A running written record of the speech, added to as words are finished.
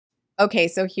Okay,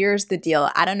 so here's the deal.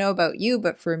 I don't know about you,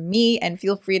 but for me, and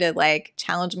feel free to like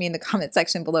challenge me in the comment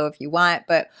section below if you want,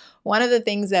 but one of the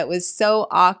things that was so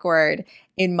awkward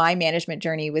in my management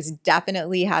journey was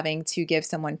definitely having to give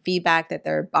someone feedback that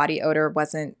their body odor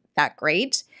wasn't that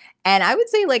great. And I would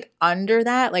say like under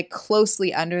that, like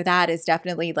closely under that is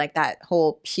definitely like that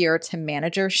whole peer to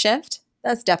manager shift.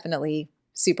 That's definitely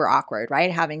super awkward, right?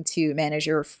 Having to manage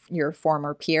your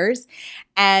former peers.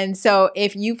 And so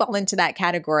if you fall into that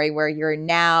category where you're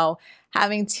now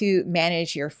having to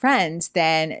manage your friends,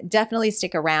 then definitely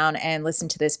stick around and listen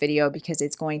to this video because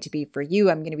it's going to be for you.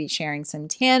 I'm going to be sharing some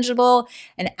tangible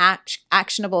and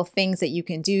actionable things that you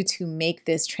can do to make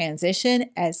this transition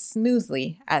as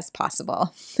smoothly as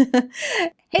possible.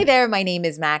 Hey there, my name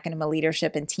is Mac and I'm a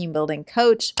leadership and team building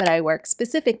coach, but I work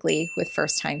specifically with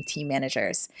first-time team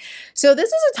managers. So this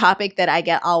is a topic that I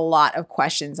get a lot of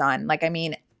questions on.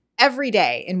 Every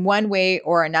day in one way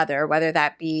or another, whether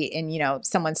that be in,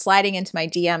 someone sliding into my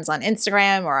DMs on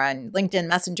Instagram or on LinkedIn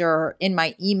Messenger or in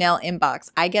my email inbox,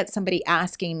 I get somebody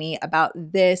asking me about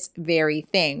this very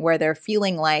thing where they're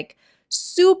feeling like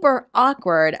super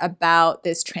awkward about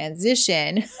this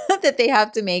transition that they have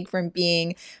to make from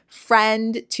being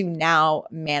friend to now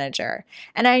manager.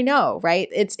 And I know, right?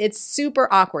 It's super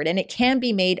awkward and it can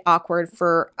be made awkward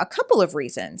for a couple of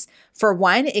reasons. For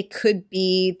one, it could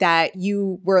be that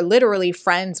you were literally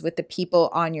friends with the people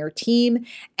on your team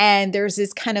and there's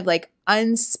this kind of like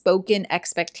unspoken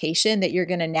expectation that you're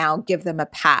going to now give them a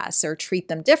pass or treat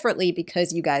them differently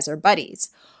because you guys are buddies.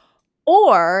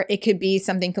 Or it could be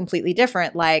something completely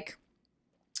different, like,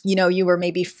 you were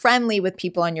maybe friendly with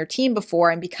people on your team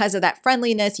before, and because of that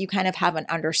friendliness, you kind of have an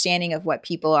understanding of what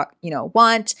people are,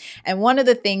 want. And one of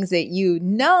the things that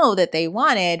that they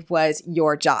wanted was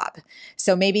your job.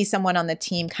 So maybe someone on the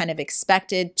team kind of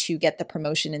expected to get the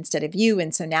promotion instead of you.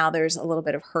 And so now there's a little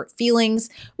bit of hurt feelings,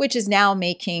 which is now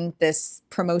making this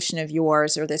promotion of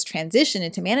yours or this transition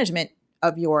into management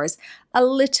of yours a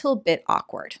little bit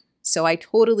awkward. So I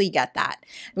totally get that,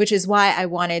 which is why I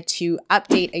wanted to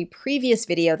update a previous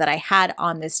video that I had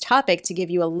on this topic to give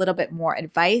you a little bit more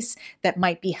advice that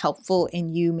might be helpful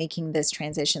in you making this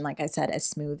transition, like I said, as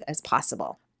smooth as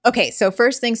possible. Okay, so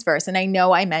first things first, and I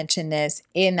know I mentioned this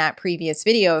in that previous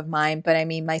video of mine, but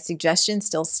my suggestion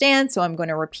still stands, so I'm going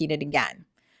to repeat it again.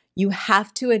 You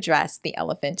have to address the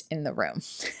elephant in the room.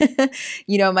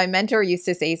 My mentor used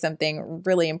to say something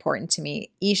really important to me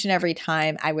each and every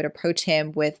time I would approach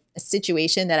him with a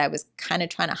situation that I was kind of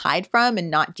trying to hide from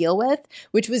and not deal with,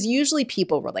 which was usually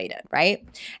people related, right?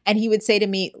 And he would say to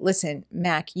me, listen,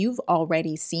 Mac, you've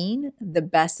already seen the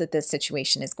best that this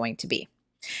situation is going to be.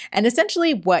 And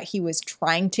essentially what he was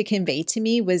trying to convey to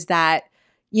me was that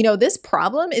this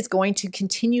problem is going to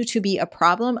continue to be a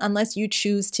problem unless you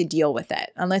choose to deal with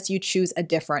it, unless you choose a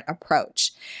different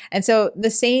approach. And so the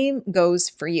same goes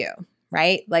for you,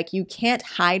 right? Like you can't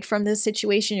hide from this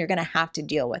situation. You're going to have to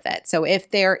deal with it. So if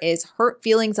there is hurt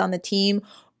feelings on the team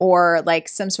or like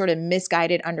some sort of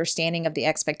misguided understanding of the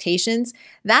expectations,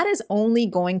 that is only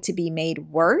going to be made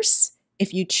worse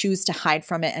if you choose to hide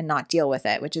from it and not deal with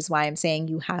it, which is why I'm saying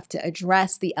you have to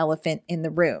address the elephant in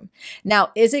the room. Now,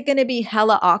 is it going to be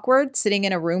hella awkward sitting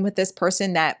in a room with this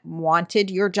person that wanted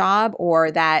your job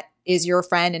or that is your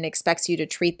friend and expects you to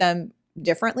treat them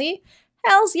differently?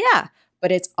 Hells yeah.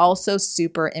 But it's also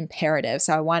super imperative.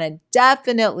 So I want to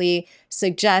definitely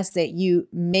suggest that you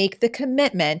make the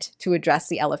commitment to address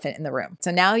the elephant in the room. So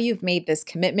now you've made this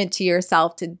commitment to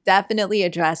yourself to definitely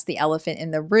address the elephant in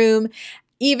the room,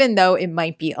 even though it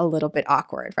might be a little bit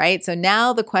awkward, right? So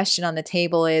now the question on the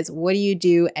table is, what do you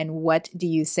do and what do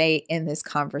you say in this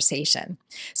conversation?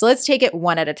 So let's take it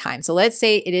one at a time. So let's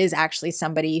say it is actually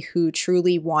somebody who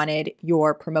truly wanted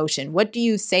your promotion. What do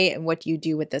you say and what do you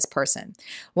do with this person?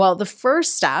 Well, the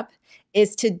first step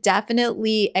is to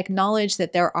definitely acknowledge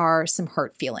that there are some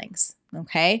hurt feelings,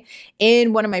 okay?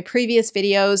 In one of my previous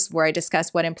videos where I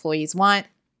discuss what employees want,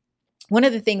 one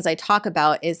of the things I talk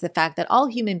about is the fact that all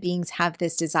human beings have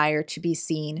this desire to be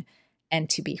seen and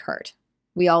to be heard.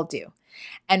 We all do.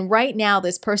 And right now,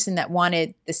 this person that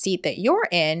wanted the seat that you're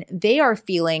in, they are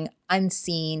feeling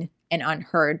unseen and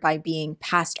unheard by being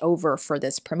passed over for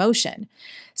this promotion.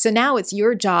 So now it's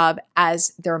your job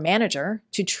as their manager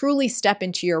to truly step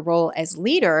into your role as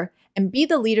leader and be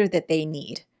the leader that they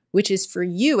need, which is for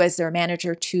you as their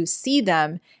manager to see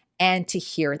them and to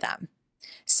hear them.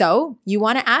 So you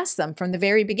want to ask them from the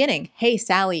very beginning, hey,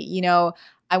 Sally,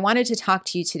 I wanted to talk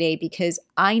to you today because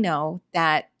I know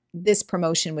that this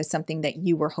promotion was something that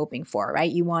you were hoping for, right?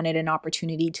 You wanted an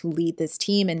opportunity to lead this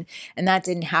team and that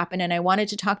didn't happen. And I wanted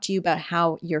to talk to you about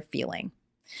how you're feeling.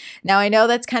 Now, I know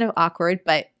that's kind of awkward,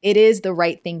 but it is the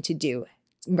right thing to do.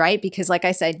 right? Because like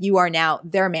I said, you are now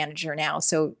their manager now.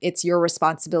 So it's your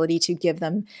responsibility to give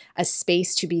them a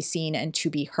space to be seen and to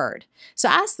be heard. So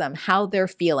ask them how they're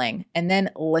feeling and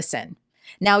then listen.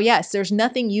 Now, yes, there's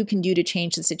nothing you can do to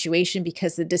change the situation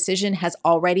because the decision has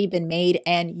already been made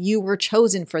and you were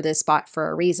chosen for this spot for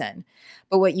a reason.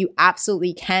 But what you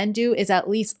absolutely can do is at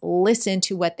least listen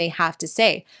to what they have to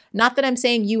say. Not that I'm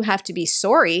saying you have to be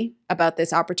sorry about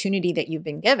this opportunity that you've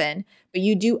been given, but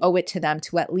you do owe it to them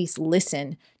to at least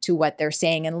listen to what they're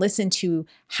saying and listen to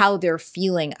how they're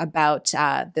feeling about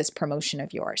this promotion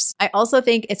of yours. I also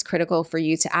think it's critical for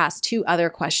you to ask 2 other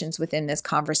questions within this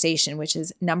conversation, which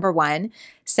is number 1,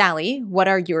 Sally, what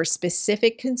are your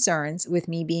specific concerns with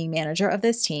me being manager of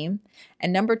this team?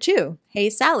 And number 2, hey,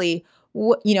 Sally,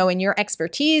 in your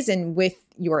expertise and with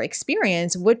your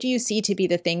experience, what do you see to be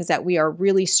the things that we are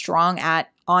really strong at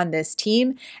on this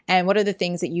team? And what are the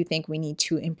things that you think we need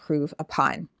to improve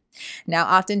upon?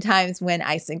 Now, oftentimes when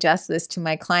I suggest this to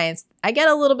my clients, I get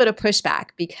a little bit of pushback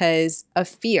because of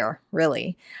fear,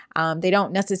 really. They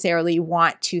don't necessarily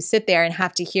want to sit there and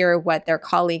have to hear what their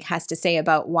colleague has to say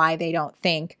about why they don't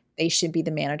think they should be the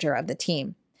manager of the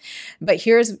team. But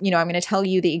here's, I'm going to tell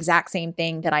you the exact same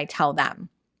thing that I tell them.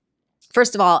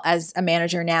 First of all, as a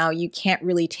manager now, you can't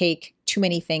really take too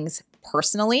many things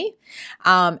personally.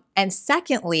 And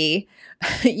secondly,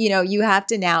 you have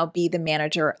to now be the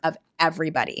manager of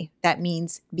everybody. That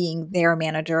means being their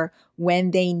manager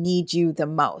when they need you the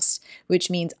most, which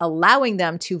means allowing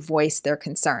them to voice their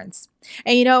concerns.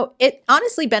 And, it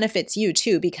honestly benefits you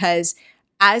too, because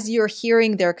as you're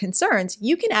hearing their concerns,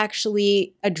 you can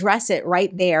actually address it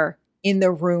right there in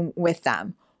the room with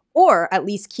them, or at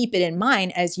least keep it in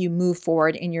mind as you move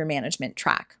forward in your management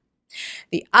track.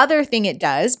 The other thing it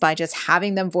does by just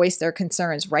having them voice their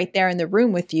concerns right there in the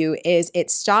room with you is it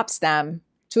stops them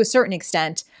to a certain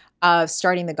extent of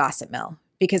starting the gossip mill.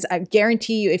 Because I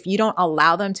guarantee you, if you don't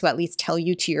allow them to at least tell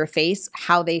you to your face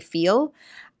how they feel,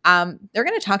 they're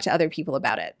going to talk to other people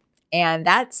about it. And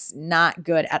that's not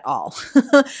good at all.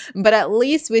 But at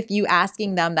least with you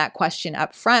asking them that question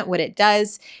up front, what it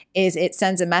does is it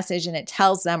sends a message and it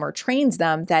tells them or trains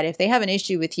them that if they have an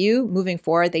issue with you moving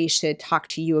forward, they should talk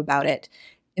to you about it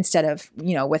instead of,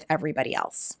 with everybody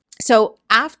else. So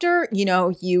after,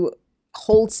 you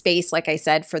hold space, like I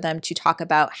said, for them to talk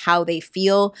about how they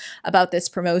feel about this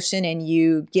promotion and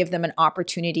you give them an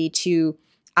opportunity to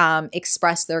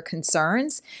express their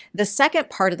concerns. The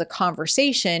second part of the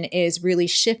conversation is really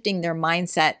shifting their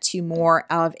mindset to more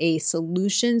of a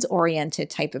solutions-oriented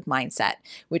type of mindset,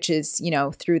 which is,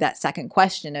 through that second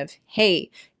question of,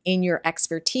 hey, in your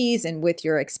expertise and with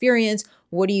your experience,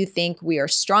 what do you think we are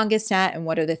strongest at? And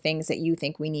what are the things that you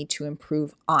think we need to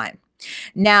improve on?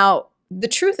 Now, the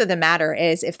truth of the matter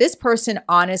is, if this person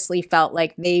honestly felt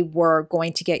like they were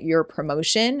going to get your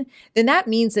promotion, then that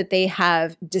means that they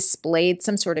have displayed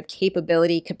some sort of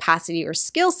capability, capacity, or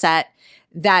skill set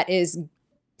that is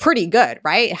pretty good,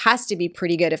 right? It has to be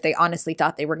pretty good if they honestly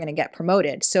thought they were going to get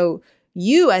promoted. So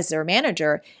you as their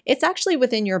manager, it's actually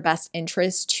within your best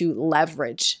interest to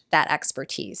leverage that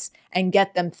expertise and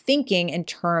get them thinking in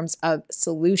terms of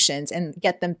solutions and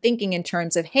get them thinking in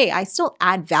terms of, hey, I still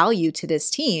add value to this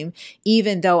team,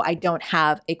 even though I don't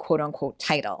have a quote unquote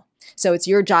title. So it's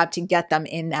your job to get them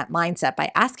in that mindset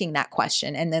by asking that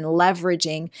question and then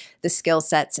leveraging the skill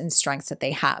sets and strengths that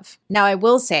they have. Now, I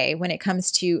will say when it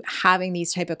comes to having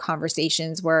these type of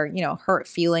conversations where, hurt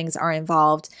feelings are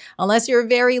involved, unless you're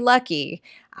very lucky,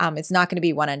 it's not going to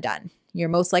be one and done. You're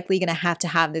most likely going to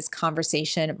have this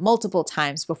conversation multiple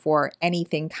times before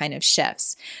anything kind of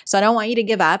shifts. So I don't want you to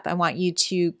give up. I want you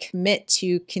to commit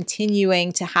to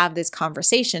continuing to have this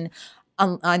conversation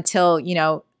until,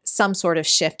 some sort of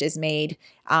shift is made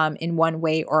in one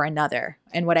way or another.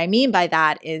 And what I mean by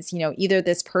that is, either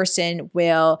this person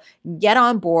will get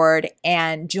on board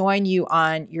and join you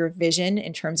on your vision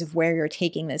in terms of where you're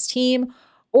taking this team,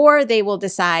 or they will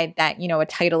decide that, a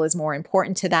title is more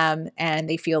important to them and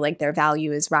they feel like their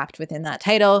value is wrapped within that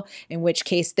title, in which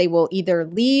case they will either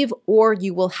leave or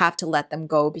you will have to let them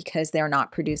go because they're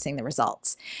not producing the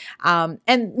results.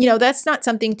 That's not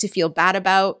something to feel bad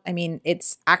about. I mean,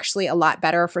 it's actually a lot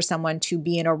better for someone to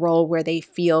be in a role where they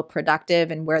feel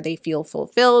productive and where they feel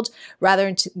fulfilled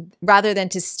rather than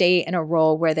to stay in a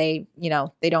role where they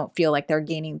don't feel like they're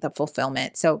gaining the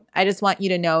fulfillment. So I just want you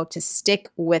to know to stick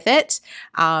with it.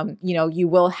 You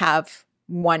will have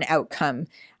one outcome.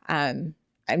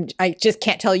 I just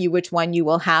can't tell you which one you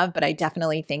will have, but I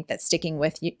definitely think that sticking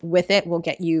with it will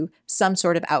get you some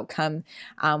sort of outcome,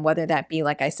 whether that be,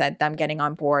 like I said, them getting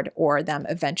on board or them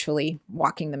eventually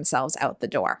walking themselves out the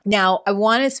door. Now, I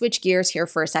want to switch gears here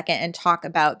for a second and talk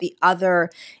about the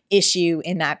other issue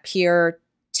in that peer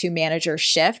to manager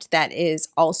shift that is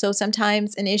also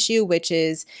sometimes an issue, which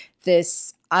is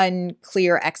this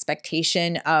unclear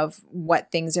expectation of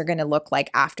what things are going to look like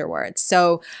afterwards.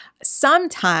 So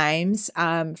sometimes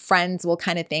friends will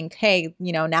kind of think, hey,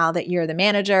 now that you're the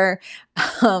manager,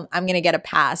 I'm going to get a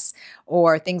pass,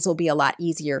 or things will be a lot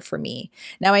easier for me.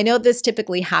 Now, I know this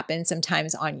typically happens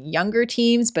sometimes on younger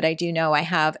teams, but I do know I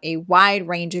have a wide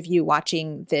range of you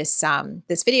watching this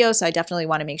video, so I definitely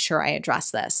want to make sure I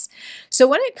address this. So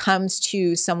when it comes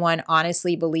to someone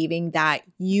honestly believing that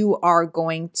you are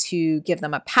going to give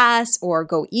them a pass or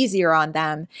go easier on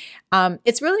them,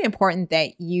 it's really important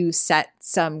that you set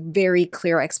some very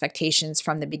clear expectations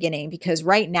from the beginning, because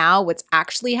right now what's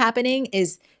actually happening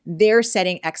is they're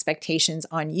setting expectations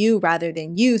on you rather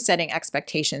than you setting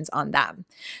expectations on them.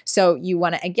 So you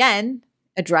want to, again,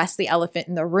 address the elephant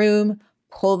in the room,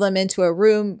 pull them into a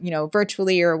room,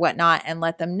 virtually or whatnot, and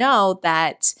let them know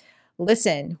that,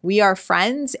 listen, we are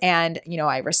friends, and,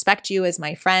 I respect you as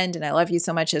my friend and I love you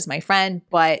so much as my friend,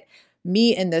 but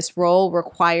me in this role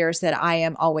requires that I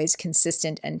am always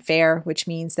consistent and fair, which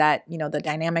means that, the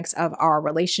dynamics of our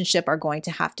relationship are going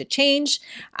to have to change,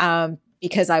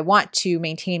 because I want to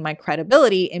maintain my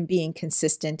credibility in being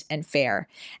consistent and fair.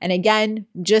 And again,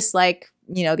 just like,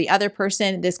 the other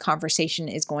person, this conversation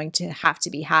is going to have to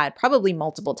be had probably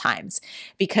multiple times,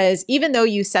 because even though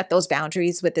you set those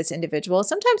boundaries with this individual,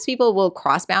 sometimes people will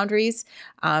cross boundaries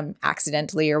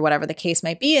accidentally or whatever the case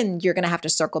might be. And you're going to have to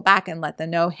circle back and let them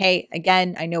know, hey,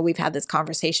 again, I know we've had this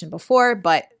conversation before,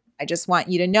 but I just want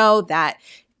you to know that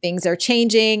things are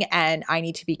changing and I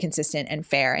need to be consistent and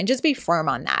fair, and just be firm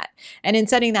on that. And in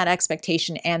setting that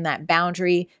expectation and that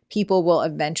boundary, people will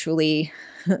eventually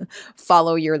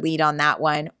follow your lead on that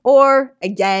one. Or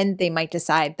again, they might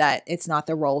decide that it's not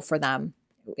the role for them,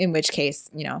 in which case,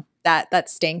 that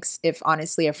stinks if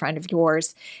honestly a friend of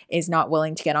yours is not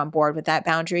willing to get on board with that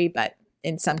boundary. But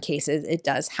in some cases, it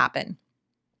does happen.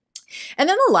 And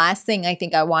then the last thing I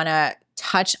think I want to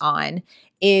touch on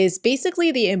is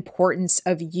basically the importance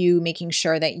of you making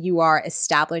sure that you are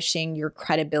establishing your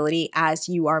credibility as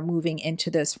you are moving into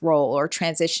this role or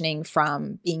transitioning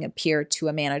from being a peer to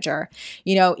a manager.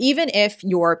 Even if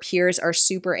your peers are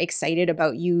super excited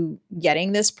about you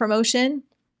getting this promotion,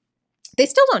 they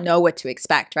still don't know what to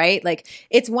expect, right? Like,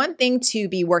 it's one thing to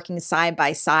be working side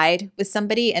by side with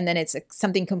somebody, and then it's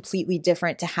something completely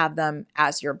different to have them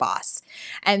as your boss.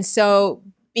 And so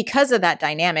because of that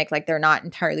dynamic, like they're not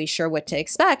entirely sure what to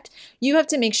expect, you have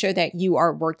to make sure that you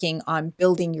are working on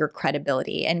building your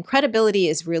credibility. And credibility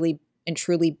is really and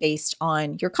truly based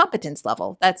on your competence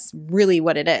level. That's really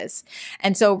what it is.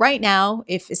 And so right now,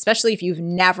 especially if you've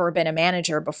never been a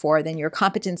manager before, then your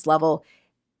competence level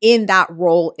in that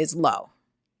role is low,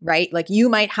 right? Like, you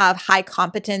might have high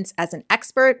competence as an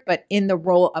expert, but in the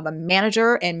role of a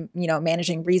manager and,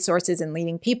 managing resources and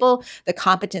leading people, the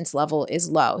competence level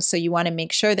is low. So you want to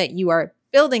make sure that you are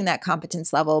building that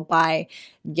competence level by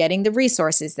getting the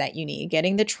resources that you need,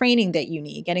 getting the training that you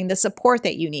need, getting the support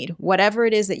that you need, whatever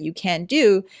it is that you can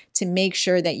do to make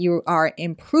sure that you are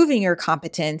improving your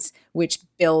competence, which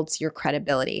builds your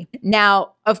credibility.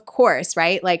 Now, of course,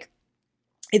 right? Like,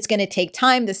 it's going to take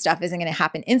time. This stuff isn't going to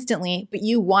happen instantly, but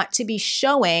you want to be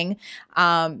showing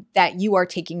that you are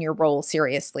taking your role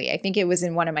seriously. I think it was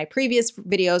in one of my previous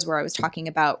videos where I was talking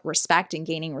about respect and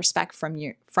gaining respect from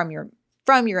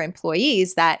your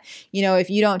employees, that, if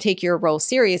you don't take your role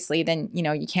seriously, then,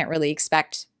 you can't really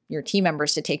expect your team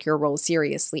members to take your role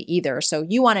seriously either. So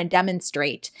you want to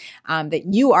demonstrate that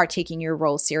you are taking your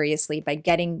role seriously by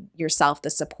getting yourself the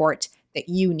support that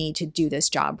you need to do this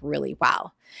job really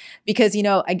well. Because,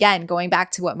 again, going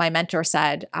back to what my mentor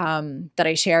said that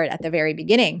I shared at the very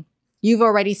beginning, you've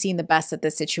already seen the best that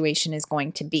the situation is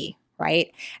going to be,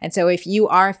 right? And so if you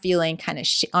are feeling kind of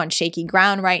on shaky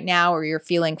ground right now, or you're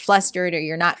feeling flustered, or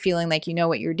you're not feeling like you know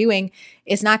what you're doing,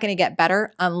 it's not going to get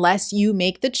better unless you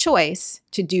make the choice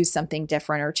to do something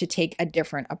different or to take a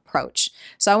different approach.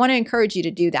 So I want to encourage you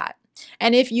to do that.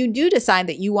 And if you do decide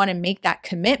that you want to make that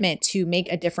commitment to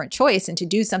make a different choice and to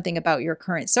do something about your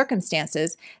current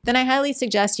circumstances, then I highly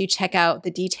suggest you check out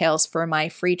the details for my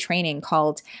free training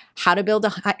called How to Build a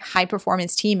High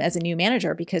Performance Team as a New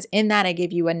Manager, because in that I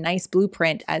give you a nice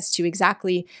blueprint as to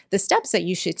exactly the steps that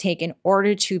you should take in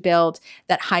order to build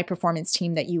that high performance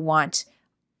team that you want,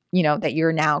 that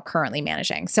you're now currently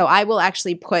managing. So I will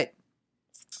actually put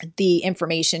the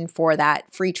information for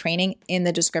that free training in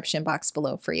the description box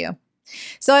below for you.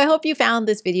 So I hope you found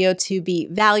this video to be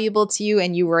valuable to you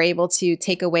and you were able to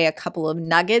take away a couple of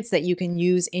nuggets that you can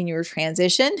use in your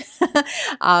transition,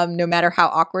 no matter how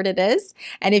awkward it is.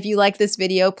 And if you like this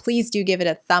video, please do give it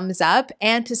a thumbs up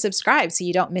and to subscribe so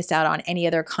you don't miss out on any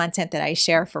other content that I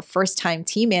share for first-time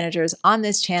team managers on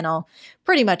this channel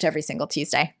pretty much every single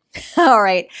Tuesday. All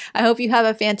right, I hope you have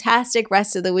a fantastic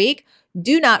rest of the week.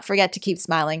 Do not forget to keep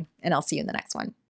smiling, and I'll see you in the next one.